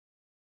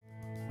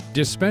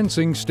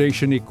Dispensing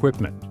station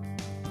equipment.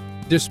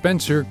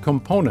 Dispenser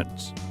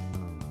components.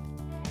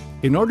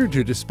 In order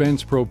to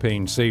dispense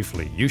propane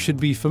safely, you should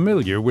be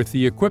familiar with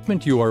the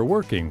equipment you are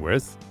working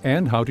with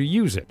and how to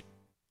use it.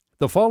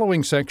 The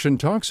following section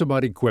talks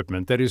about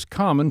equipment that is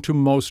common to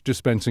most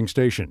dispensing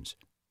stations.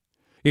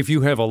 If you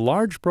have a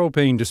large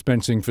propane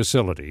dispensing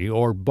facility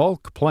or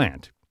bulk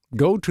plant,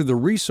 go to the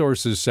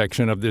Resources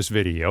section of this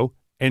video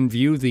and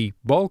view the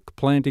Bulk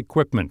Plant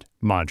Equipment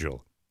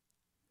module.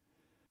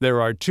 There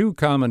are two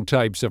common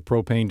types of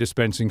propane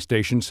dispensing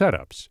station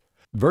setups: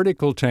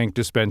 vertical tank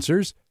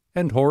dispensers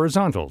and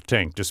horizontal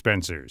tank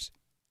dispensers.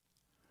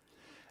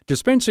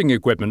 Dispensing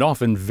equipment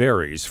often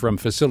varies from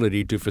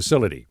facility to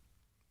facility.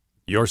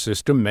 Your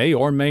system may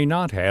or may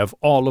not have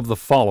all of the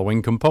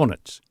following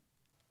components: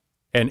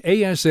 an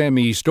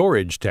ASME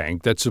storage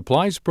tank that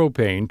supplies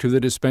propane to the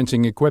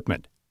dispensing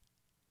equipment,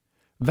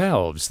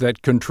 valves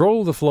that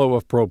control the flow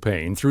of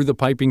propane through the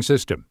piping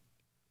system,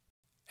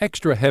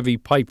 extra heavy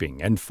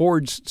piping and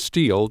forged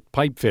steel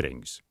pipe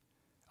fittings,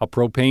 a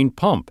propane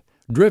pump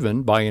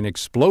driven by an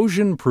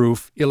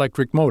explosion-proof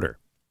electric motor,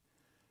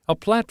 a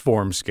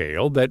platform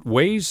scale that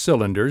weighs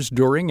cylinders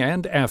during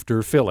and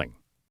after filling,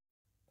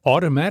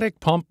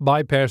 automatic pump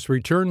bypass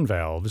return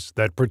valves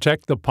that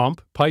protect the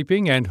pump,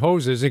 piping, and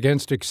hoses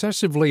against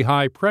excessively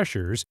high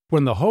pressures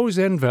when the hose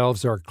end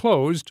valves are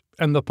closed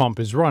and the pump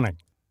is running,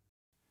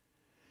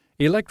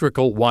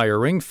 electrical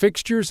wiring,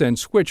 fixtures, and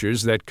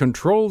switches that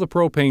control the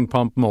propane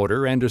pump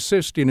motor and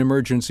assist in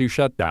emergency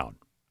shutdown,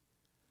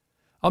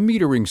 a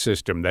metering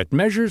system that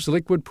measures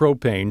liquid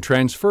propane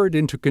transferred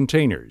into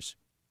containers,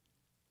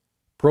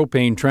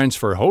 propane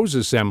transfer hose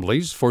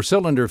assemblies for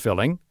cylinder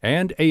filling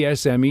and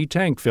ASME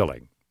tank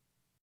filling,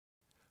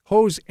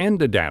 hose end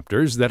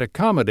adapters that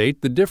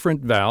accommodate the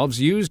different valves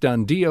used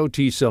on DOT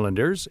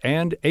cylinders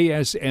and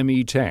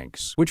ASME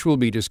tanks, which will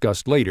be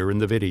discussed later in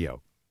the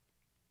video,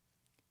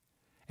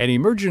 an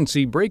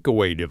emergency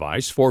breakaway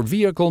device for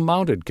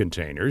vehicle-mounted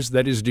containers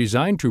that is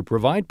designed to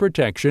provide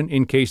protection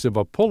in case of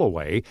a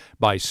pull-away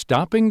by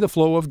stopping the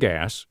flow of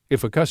gas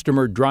if a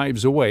customer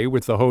drives away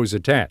with the hose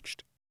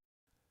attached,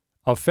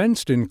 a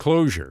fenced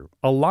enclosure,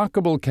 a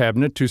lockable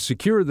cabinet to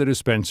secure the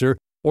dispenser,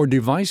 or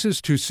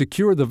devices to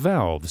secure the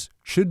valves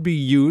should be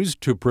used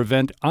to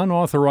prevent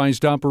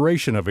unauthorized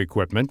operation of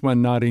equipment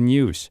when not in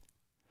use.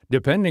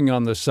 Depending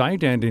on the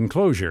site and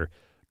enclosure,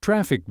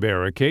 traffic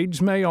barricades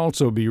may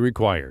also be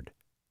required.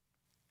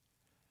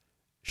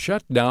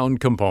 Shutdown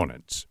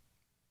components.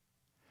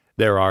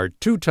 There are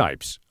two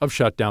types of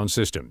shutdown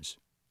systems.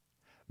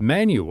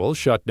 Manual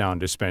shutdown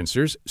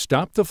dispensers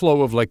stop the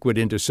flow of liquid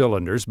into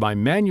cylinders by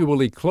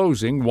manually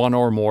closing one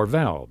or more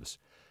valves.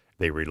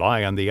 They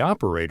rely on the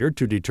operator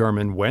to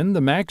determine when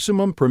the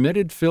maximum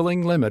permitted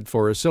filling limit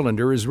for a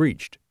cylinder is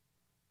reached.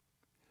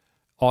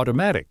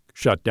 Automatic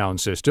shutdown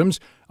systems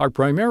are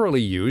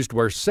primarily used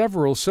where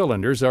several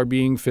cylinders are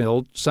being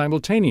filled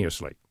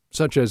simultaneously,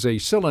 such as a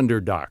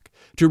cylinder dock,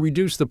 to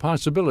reduce the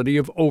possibility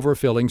of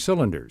overfilling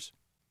cylinders.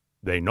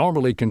 They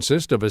normally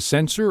consist of a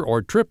sensor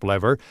or trip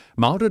lever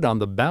mounted on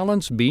the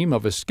balance beam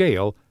of a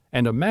scale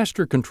and a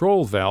master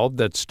control valve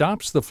that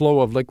stops the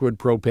flow of liquid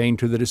propane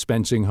to the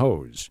dispensing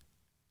hose.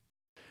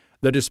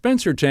 The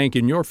dispenser tank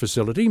in your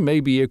facility may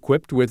be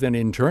equipped with an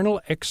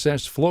internal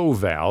excess flow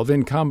valve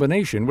in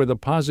combination with a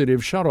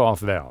positive shutoff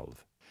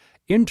valve.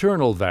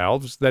 Internal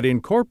valves that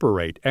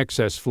incorporate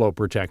excess flow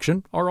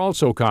protection are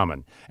also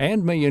common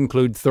and may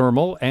include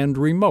thermal and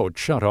remote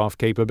shutoff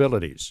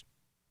capabilities.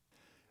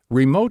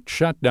 Remote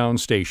shutdown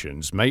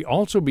stations may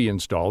also be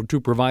installed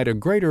to provide a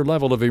greater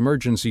level of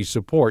emergency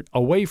support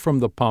away from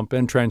the pump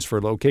and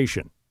transfer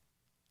location.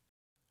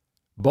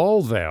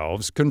 Ball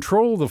valves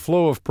control the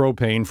flow of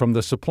propane from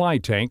the supply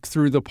tank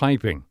through the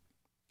piping.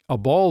 A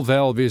ball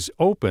valve is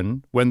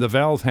open when the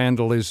valve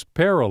handle is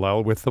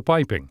parallel with the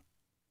piping.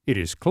 It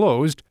is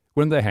closed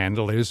when the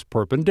handle is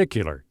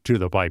perpendicular to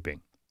the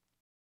piping.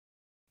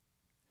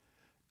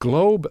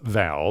 Globe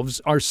valves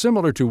are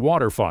similar to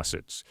water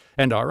faucets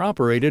and are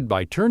operated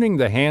by turning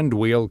the hand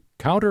wheel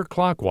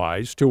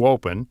counterclockwise to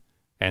open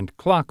and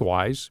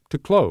clockwise to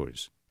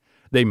close.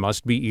 They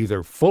must be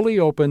either fully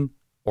open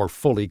or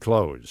fully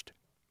closed.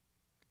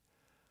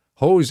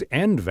 Hose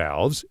end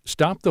valves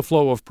stop the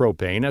flow of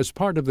propane as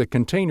part of the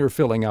container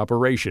filling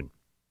operation.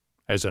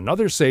 As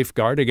another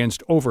safeguard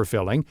against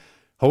overfilling,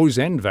 hose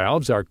end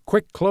valves are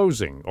quick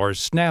closing or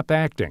snap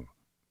acting.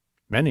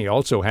 Many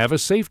also have a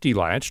safety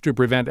latch to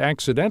prevent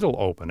accidental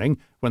opening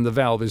when the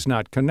valve is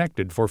not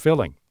connected for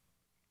filling.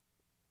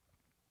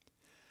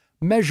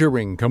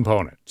 Measuring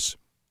components.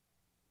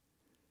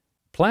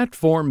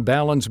 Platform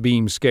balance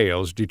beam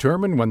scales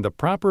determine when the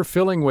proper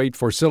filling weight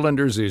for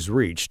cylinders is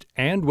reached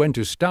and when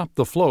to stop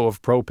the flow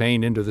of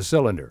propane into the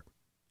cylinder.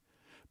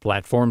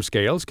 Platform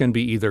scales can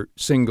be either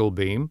single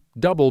beam,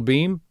 double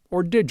beam,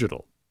 or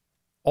digital.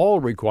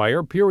 All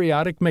require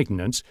periodic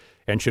maintenance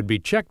and should be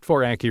checked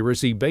for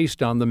accuracy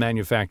based on the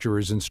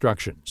manufacturer's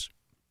instructions.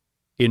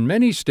 In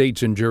many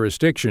states and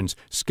jurisdictions,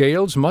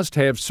 scales must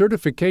have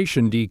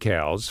certification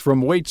decals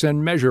from weights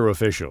and measure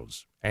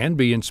officials, and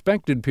be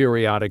inspected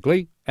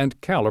periodically and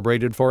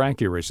calibrated for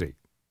accuracy.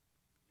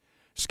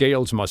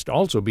 Scales must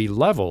also be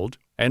leveled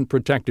and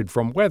protected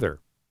from weather,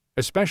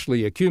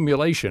 especially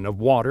accumulation of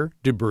water,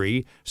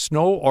 debris,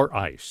 snow, or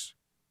ice.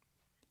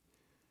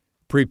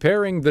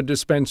 Preparing the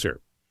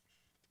dispenser.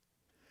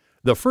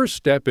 The first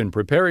step in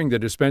preparing the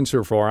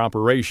dispenser for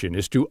operation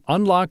is to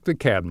unlock the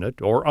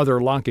cabinet or other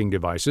locking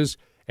devices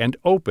and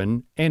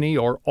open any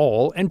or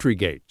all entry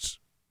gates.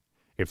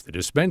 If the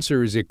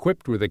dispenser is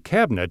equipped with a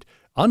cabinet,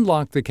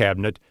 unlock the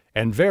cabinet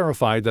and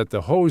verify that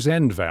the hose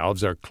end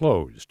valves are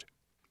closed.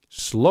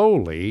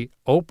 Slowly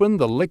open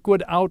the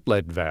liquid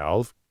outlet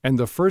valve and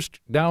the first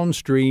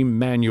downstream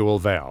manual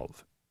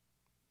valve.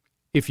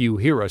 If you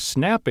hear a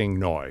snapping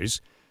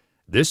noise,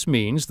 this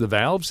means the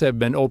valves have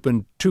been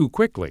opened too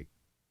quickly,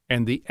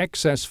 and the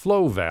excess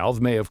flow valve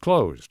may have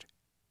closed.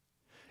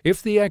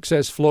 If the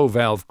excess flow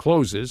valve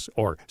closes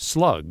or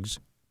slugs,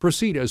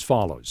 proceed as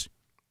follows.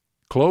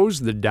 Close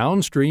the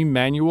downstream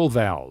manual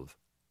valve.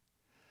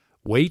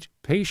 Wait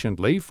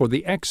patiently for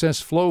the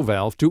excess flow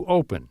valve to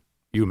open.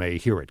 You may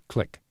hear it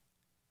click.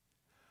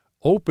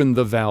 Open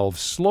the valve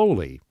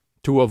slowly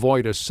to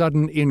avoid a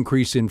sudden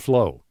increase in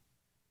flow.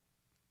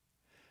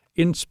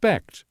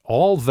 Inspect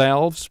all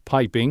valves,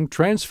 piping,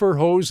 transfer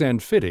hose,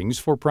 and fittings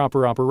for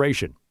proper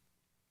operation.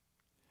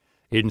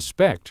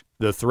 Inspect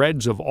the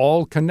threads of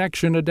all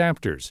connection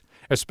adapters,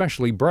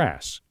 especially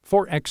brass,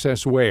 for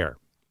excess wear.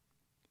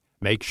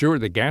 Make sure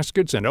the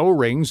gaskets and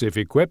O-rings, if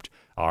equipped,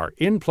 are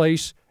in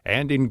place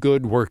and in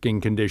good working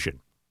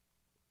condition.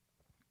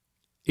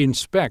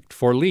 Inspect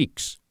for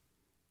leaks.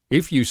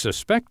 If you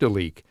suspect a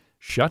leak,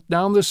 shut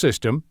down the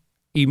system,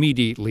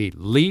 immediately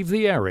leave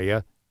the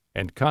area,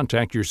 and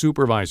contact your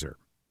supervisor.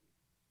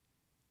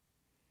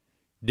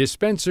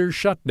 Dispenser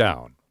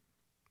shutdown.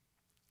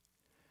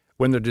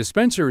 When the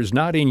dispenser is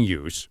not in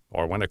use,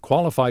 or when a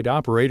qualified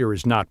operator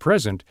is not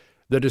present,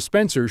 the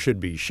dispenser should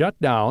be shut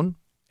down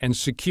and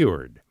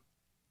secured.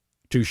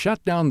 To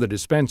shut down the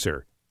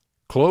dispenser,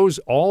 close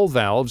all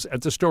valves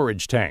at the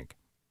storage tank.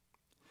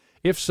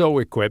 If so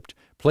equipped,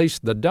 place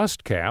the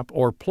dust cap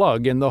or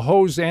plug in the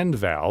hose end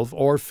valve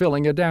or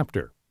filling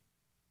adapter.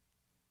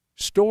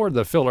 Store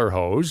the filler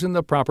hose in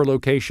the proper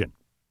location.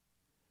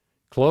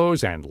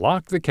 Close and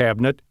lock the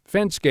cabinet,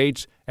 fence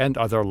gates, and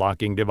other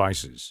locking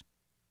devices.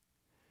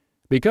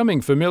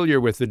 Becoming familiar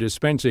with the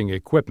dispensing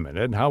equipment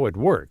and how it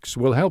works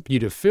will help you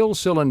to fill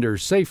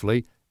cylinders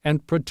safely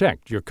and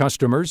protect your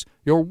customers,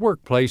 your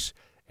workplace,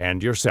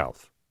 and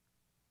yourself.